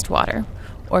municipal wastewater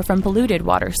or from polluted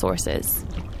water sources.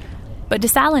 But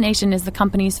desalination is the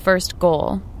company's first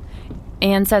goal.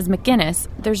 And says McGinnis,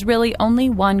 there's really only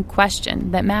one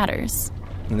question that matters.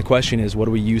 And the question is, what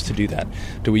do we use to do that?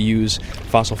 Do we use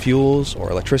fossil fuels or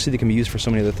electricity that can be used for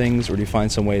so many other things, or do you find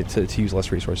some way to use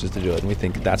less resources to do it? And we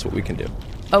think that's what we can do.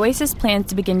 Oasis plans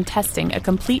to begin testing a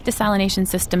complete desalination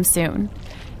system soon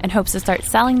and hopes to start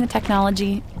selling the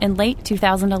technology in late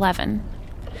 2011.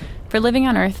 For Living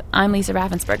on Earth, I'm Lisa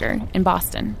Ravensburger in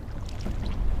Boston.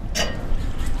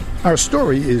 Our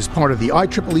story is part of the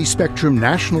IEEE Spectrum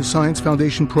National Science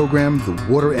Foundation program, The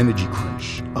Water Energy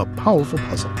Crunch, a powerful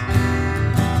puzzle.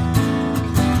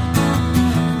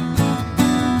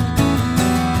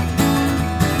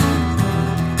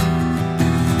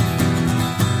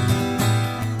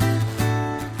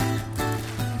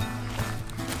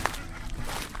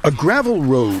 A gravel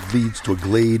road leads to a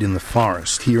glade in the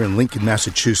forest here in Lincoln,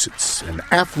 Massachusetts, an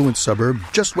affluent suburb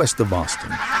just west of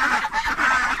Boston.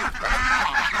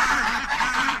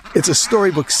 It's a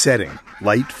storybook setting,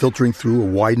 light filtering through a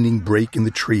widening break in the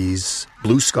trees,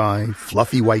 blue sky,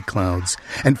 fluffy white clouds,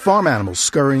 and farm animals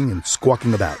scurrying and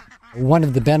squawking about. One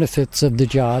of the benefits of the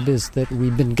job is that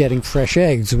we've been getting fresh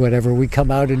eggs whenever we come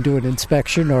out and do an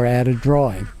inspection or add a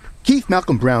drawing. Keith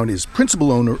Malcolm Brown is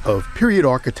principal owner of Period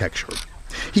Architecture.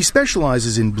 He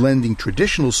specializes in blending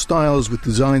traditional styles with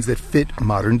designs that fit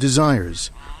modern desires.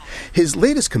 His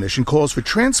latest commission calls for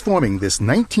transforming this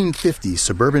 1950s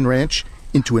suburban ranch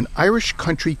into an Irish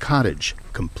country cottage,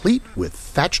 complete with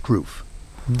thatched roof.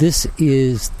 This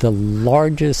is the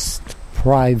largest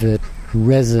private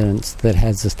residence that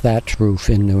has a thatched roof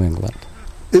in New England.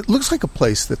 It looks like a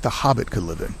place that the Hobbit could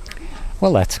live in.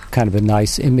 Well, that's kind of a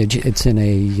nice image. It's in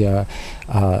a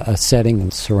setting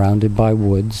surrounded by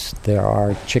woods. There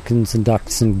are chickens and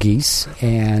ducks and geese,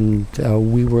 and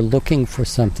we were looking for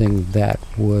something that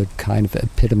would kind of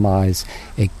epitomize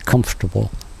a comfortable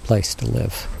place to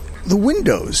live. The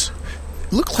windows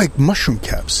look like mushroom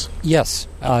caps. Yes,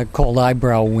 called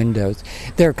eyebrow windows.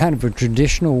 They're kind of a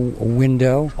traditional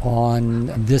window on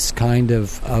this kind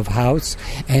of house,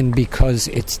 and because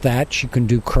it's thatch, you can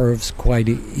do curves quite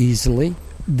easily.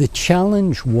 The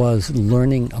challenge was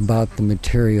learning about the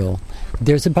material.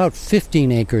 There's about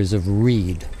 15 acres of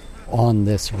reed on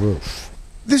this roof.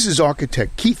 This is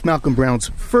architect Keith Malcolm Brown's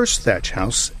first thatch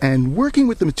house, and working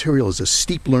with the material is a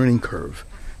steep learning curve.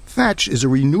 Thatch is a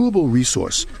renewable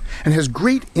resource and has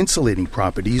great insulating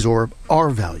properties, or R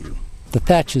value. The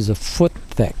thatch is a foot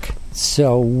thick,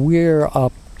 so we're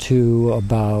up to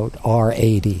about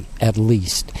R80 at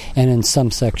least, and in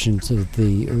some sections of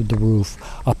the roof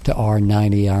up to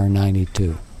R90,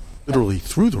 R92. Literally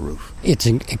through the roof. It's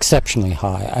exceptionally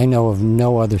high. I know of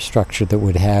no other structure that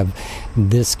would have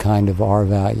this kind of R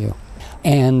value.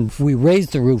 And we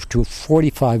raised the roof to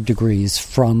 45 degrees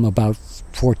from about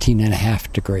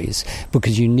 14.5 degrees,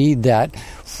 because you need that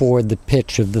for the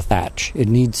pitch of the thatch. It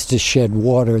needs to shed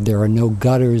water. There are no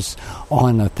gutters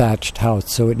on a thatched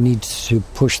house, so it needs to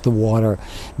push the water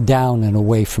down and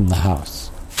away from the house.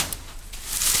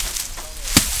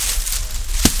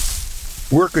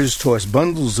 Workers toss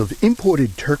bundles of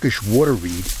imported Turkish water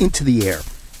reed into the air.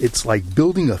 It's like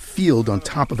building a field on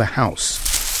top of a house.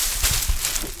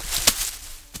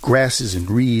 Grasses and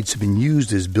reeds have been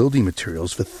used as building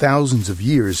materials for thousands of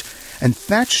years, and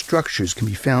thatched structures can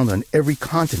be found on every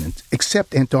continent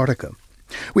except Antarctica.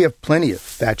 We have plenty of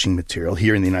thatching material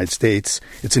here in the United States.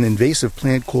 It's an invasive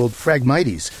plant called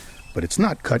Phragmites, but it's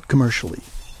not cut commercially.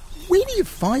 Where do you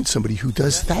find somebody who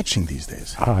does thatching these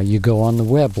days? You go on the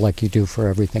web like you do for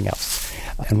everything else.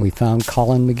 And we found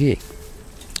Colin McGee.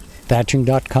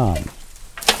 Thatching.com.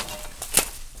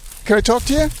 Can I talk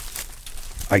to you?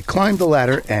 I climbed the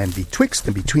ladder, and betwixt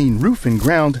and between roof and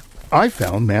ground, I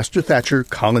found Master Thatcher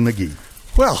Colin McGee.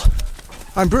 Well,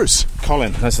 I'm Bruce.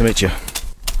 Colin, nice to meet you.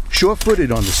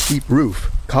 Sure-footed on the steep roof,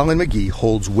 Colin McGee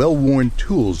holds well-worn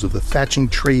tools of the thatching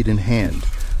trade in hand,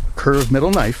 a curved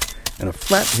metal knife, and a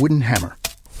flat wooden hammer.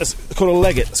 That's called a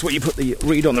legget. That's what you put the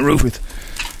reed on the roof with.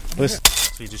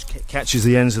 So you just catches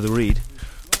the ends of the reed.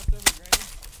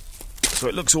 So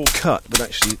it looks all cut, but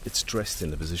actually it's dressed in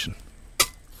the position.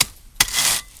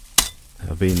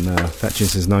 I've been thatching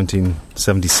since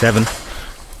 1977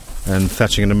 and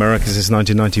thatching in America since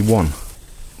 1991.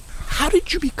 How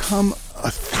did you become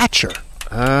a thatcher?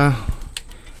 Well,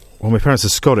 my parents are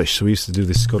Scottish, so we used to do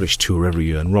this Scottish tour every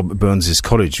year, and Robert Burns'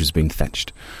 cottage was being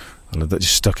thatched. And that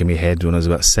just stuck in my head when I was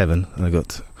about 7, and I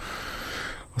got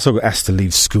asked to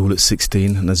leave school at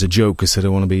 16, and as a joke I said I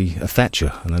want to be a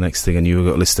thatcher, and the next thing I knew I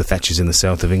got a list of thatchers in the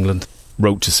south of England,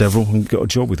 wrote to several and got a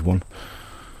job with one.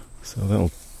 So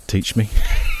that'll teach me.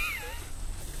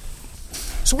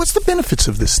 So what's the benefits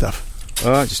of this stuff?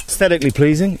 Just aesthetically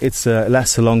pleasing. It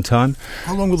lasts a long time.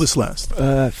 How long will this last?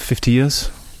 50 years.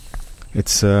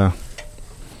 It's a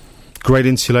great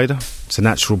insulator. It's a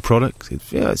natural product.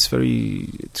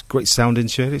 It's great sound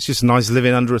insulator. It's just nice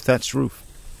living under a thatched roof.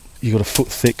 You got a foot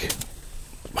thick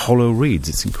hollow reeds.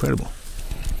 It's incredible.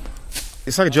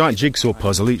 It's like a giant jigsaw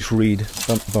puzzle. Each reed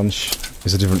bunch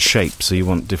is a different shape, so you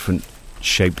want different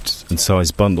shaped and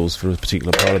sized bundles for a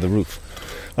particular part of the roof.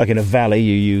 Like in a valley,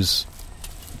 you use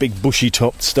big bushy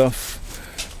topped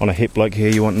stuff. On a hip like here,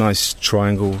 you want nice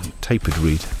triangle tapered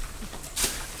reed.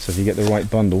 So if you get the right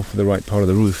bundle for the right part of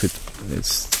the roof, it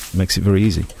makes it very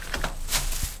easy.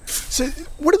 So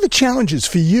what are the challenges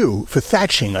for you for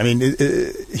thatching? I mean,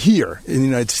 here in the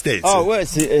United States? Oh, well,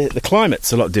 the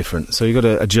climate's a lot different. So you've got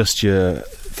to adjust your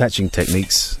thatching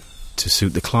techniques to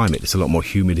suit the climate. It's a lot more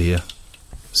humid here,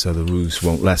 so the roofs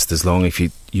won't last as long if you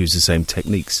use the same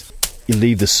techniques. You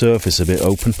leave the surface a bit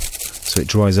open, so it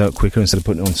dries out quicker instead of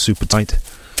putting it on super tight.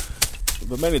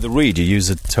 But mainly the reed, you use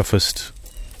the toughest,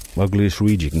 ugliest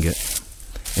reed you can get,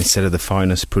 instead of the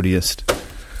finest, prettiest,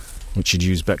 which you'd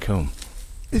use back home.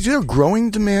 Is there a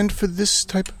growing demand for this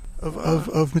type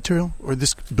of material, or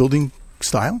this building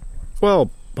style? Well,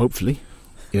 hopefully.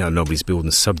 Nobody's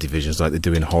building subdivisions like they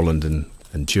do in Holland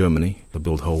and Germany. They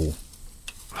build whole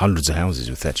hundreds of houses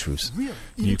with thatch roofs.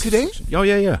 Really? Today? Oh,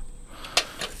 yeah.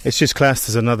 It's just classed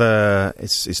as another...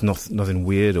 It's nothing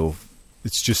weird, or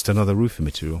it's just another roofing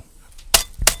material.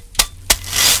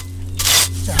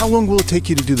 So how long will it take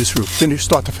you to do this roof,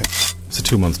 start to finish? It's a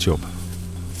 2-month job.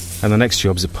 And the next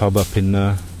job's a pub up in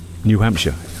New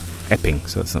Hampshire, Epping,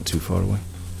 so that's not too far away.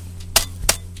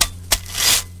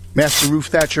 Master Roof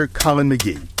Thatcher Colin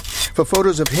McGee. For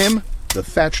photos of him, the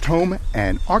thatched home,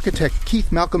 and architect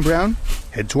Keith Malcolm Brown,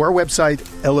 head to our website,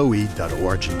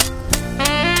 loe.org.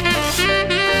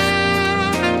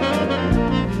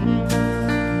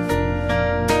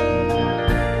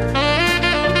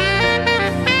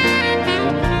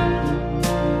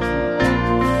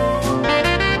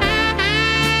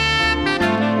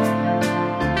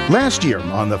 Last year,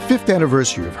 on the 5th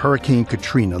anniversary of Hurricane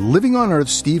Katrina, Living on Earth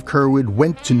Steve Curwood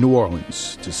went to New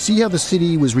Orleans to see how the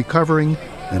city was recovering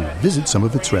and visit some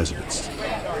of its residents.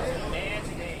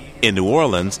 In New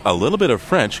Orleans, a little bit of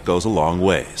French goes a long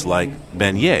ways, like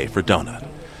beignet for donut.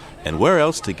 And where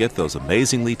else to get those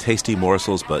amazingly tasty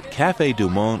morsels but Café du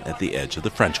Monde at the edge of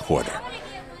the French Quarter?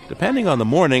 Depending on the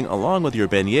morning, along with your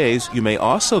beignets, you may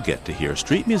also get to hear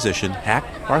street musician Hack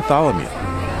Bartholomew.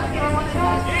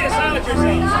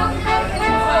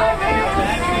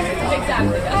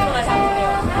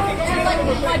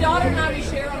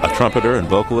 A trumpeter and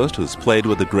vocalist who's played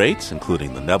with the greats,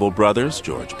 including the Neville Brothers,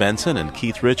 George Benson, and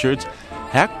Keith Richards,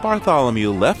 Hack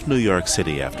Bartholomew left New York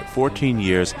City after 14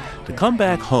 years to come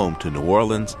back home to New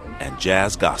Orleans and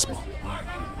jazz gospel.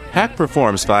 Hack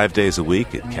performs 5 days a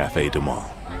week at Café du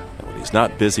Monde. And when he's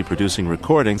not busy producing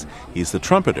recordings, he's the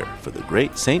trumpeter for the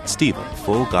great St. Stephen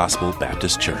Full Gospel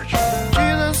Baptist Church.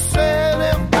 Jesus said,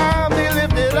 if I be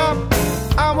lifted up,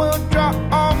 I will draw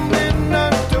all men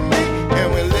unto me.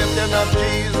 And we're lifting up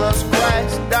Jesus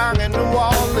Christ down in New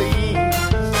Orleans.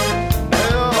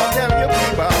 Oh, tell your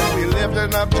people, we're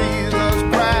lifting up Jesus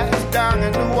Christ down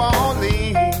in New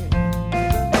Orleans.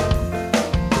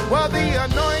 Well, the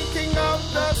anointing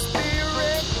of the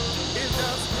Spirit is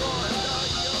destroying the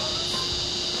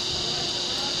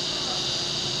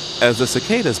yoke. As the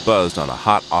cicadas buzzed on a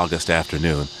hot August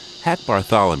afternoon, Hack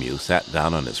Bartholomew sat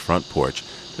down on his front porch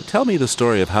to tell me the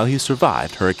story of how he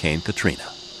survived Hurricane Katrina.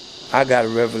 I got a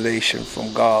revelation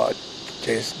from God to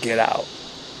just get out.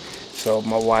 So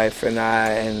my wife and I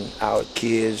and our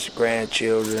kids,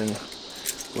 grandchildren,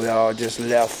 we all just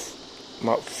left.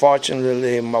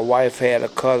 Fortunately, my wife had a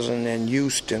cousin in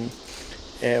Houston,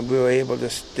 and we were able to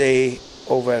stay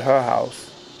over at her house.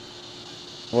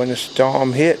 When the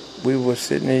storm hit, we were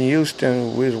sitting in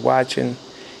Houston. We was watching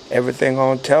everything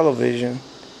on television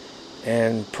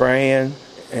and praying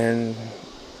and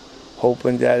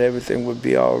hoping that everything would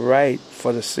be all right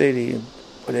for the city,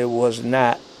 but it was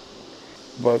not.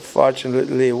 But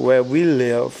fortunately, where we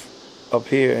live up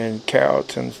here in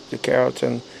Carrollton, the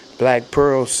Carrollton Black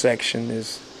Pearl section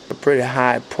is a pretty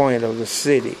high point of the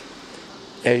city.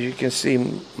 As you can see,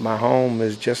 my home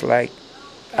is just like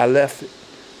I left it.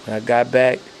 When I got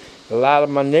back, a lot of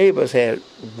my neighbors had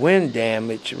wind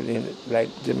damage.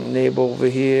 Like the neighbor over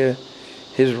here,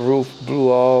 his roof blew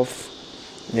off.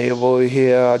 Neighbor over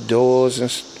here, our doors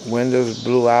and windows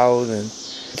blew out. And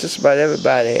just about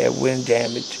everybody had wind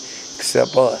damage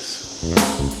except us.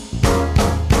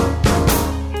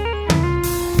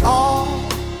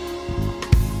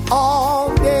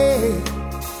 All day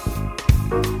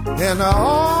and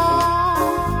all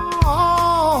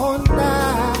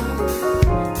night.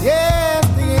 Yes,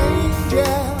 the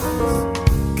angels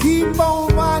keep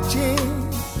on watching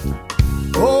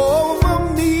over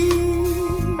me,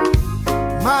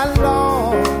 my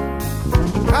Lord.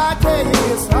 I tell you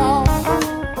it's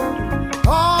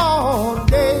all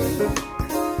day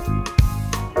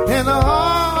and all.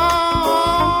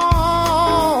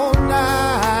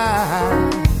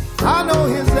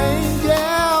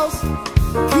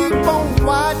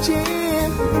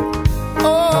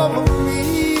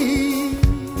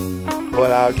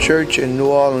 But our church in New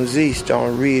Orleans East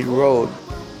on Reed Road,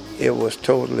 it was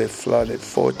totally flooded,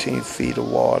 14 feet of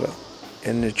water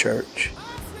in the church.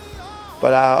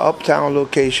 But our uptown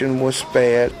location was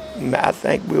spared. I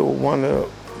think we were one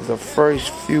of the first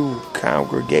few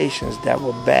congregations that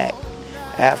were back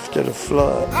after the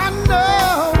flood. I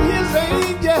know his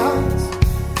angels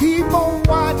keep on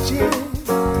watching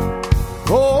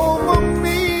over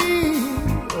me.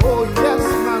 Oh, yes,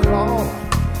 my Lord.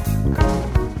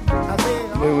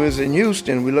 We was in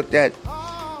Houston. We looked at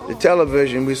the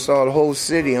television. We saw the whole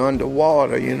city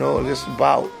underwater. You know, just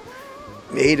about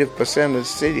 80% of the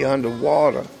city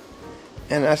underwater.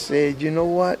 And I said, you know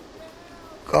what?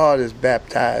 God is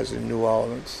baptized in New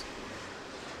Orleans.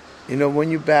 You know,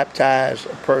 when you baptize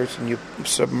a person, you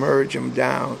submerge them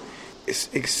down. It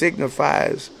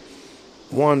signifies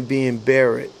one being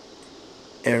buried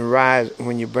and rise.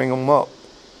 When you bring them up,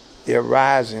 they're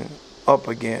rising up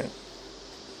again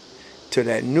to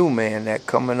that new man that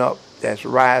coming up, that's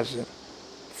rising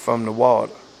from the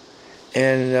water.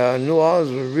 And New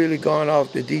Orleans was really going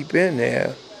off the deep end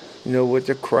there, you know, with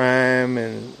the crime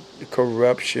and the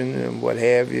corruption and what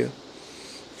have you.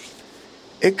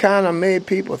 It kind of made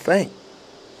people think.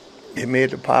 It made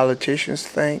the politicians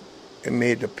think. It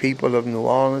made the people of New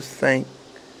Orleans think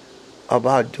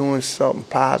about doing something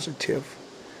positive,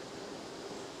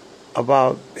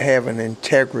 about having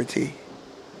integrity,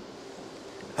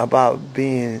 about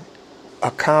being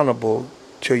accountable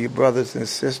to your brothers and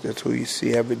sisters who you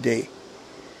see every day.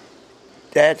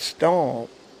 That storm,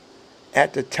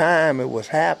 at the time it was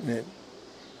happening,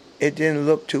 it didn't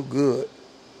look too good.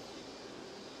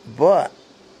 But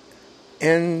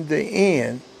in the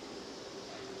end,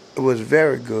 it was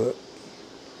very good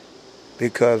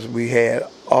because we had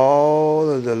all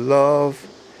of the love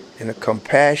and the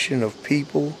compassion of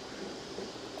people,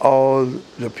 all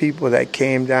the people that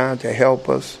came down to help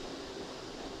us,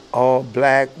 all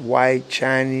black, white,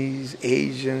 Chinese,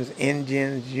 Asians,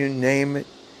 Indians, you name it.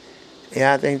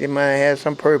 Yeah, I think they might have had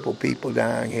some purple people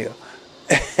down here.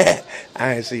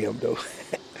 I didn't see them though.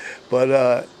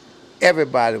 But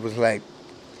everybody was like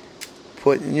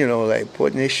putting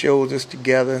their shoulders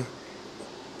together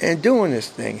and doing this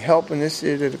thing, helping this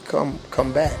city to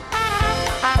come back.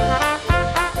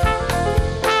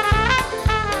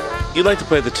 You like to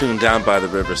play the tune Down by the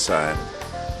Riverside.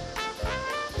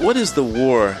 What is the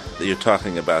war that you're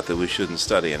talking about that we shouldn't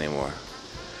study anymore?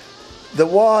 The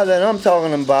war that I'm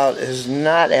talking about is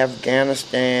not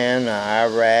Afghanistan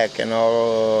or Iraq and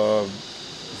all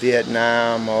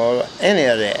Vietnam or any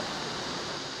of that.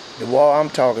 The war I'm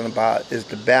talking about is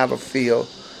the battlefield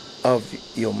of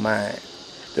your mind.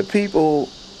 The people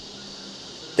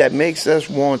that makes us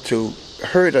want to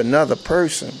hurt another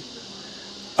person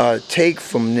or take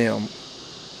from them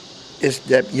is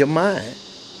that your mind,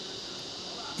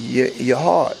 your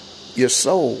heart, your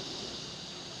soul.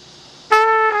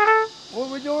 What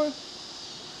are we doing?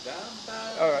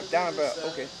 All right, down by,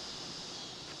 okay.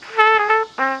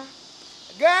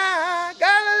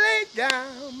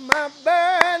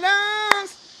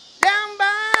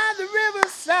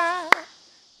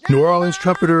 New Orleans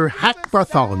trumpeter Hack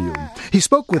Bartholomew. He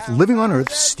spoke with Living on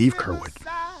Earth's Steve Curwood.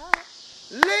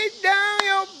 Lay down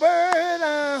your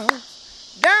burden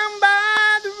down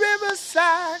by the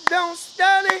riverside. Don't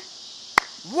study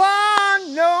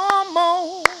one no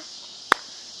more.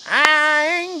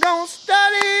 I ain't gonna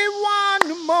study one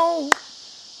no more,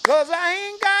 'cause I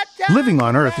ain't got time. Living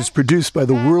on Earth is produced by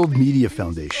the World Media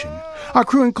Foundation. Our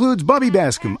crew includes Bobby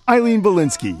Bascom, Eileen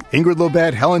Belinsky, Ingrid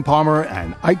Lobet, Helen Palmer,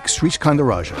 and Ike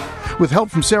Srichkandaraja, with help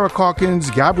from Sarah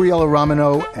Calkins, Gabriella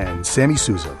Romano, and Sammy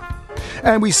Souza.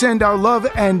 And we send our love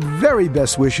and very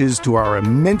best wishes to our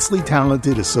immensely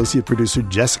talented associate producer,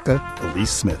 Jessica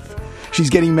Elise Smith. She's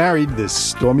getting married this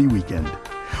stormy weekend.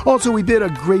 Also, we bid a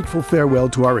grateful farewell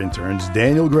to our interns,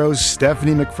 Daniel Gross,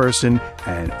 Stephanie McPherson,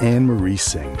 and Anne-Marie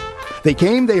Singh. They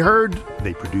came, they heard,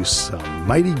 they produced some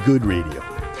mighty good radio.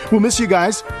 We'll miss you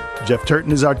guys. Jeff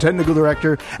Turton is our technical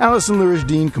director. Allison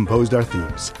Lirish-Dean composed our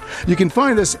themes. You can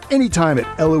find us anytime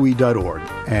at LOE.org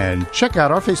and check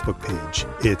out our Facebook page.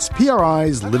 It's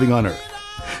PRI's Living on Earth.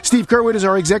 Steve Curwood is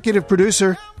our executive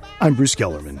producer. I'm Bruce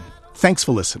Gellerman. Thanks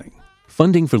for listening.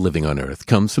 Funding for Living on Earth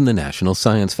comes from the National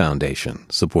Science Foundation,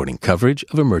 supporting coverage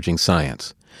of emerging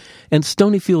science. And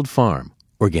Stonyfield Farm,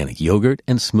 organic yogurt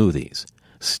and smoothies.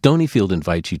 Stonyfield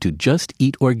invites you to just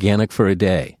eat organic for a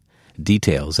day.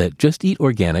 Details at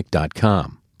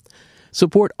justeatorganic.com.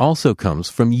 Support also comes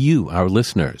from you, our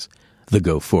listeners, the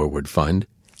Go Forward Fund,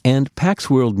 and Pax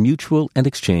World Mutual and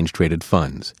Exchange Traded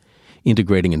Funds,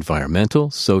 integrating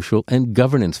environmental, social, and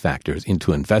governance factors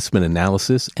into investment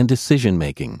analysis and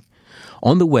decision-making.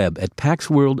 On the web at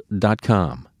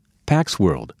paxworld.com. Pax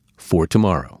World for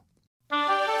tomorrow.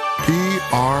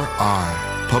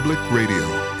 PRI, Public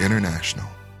Radio International.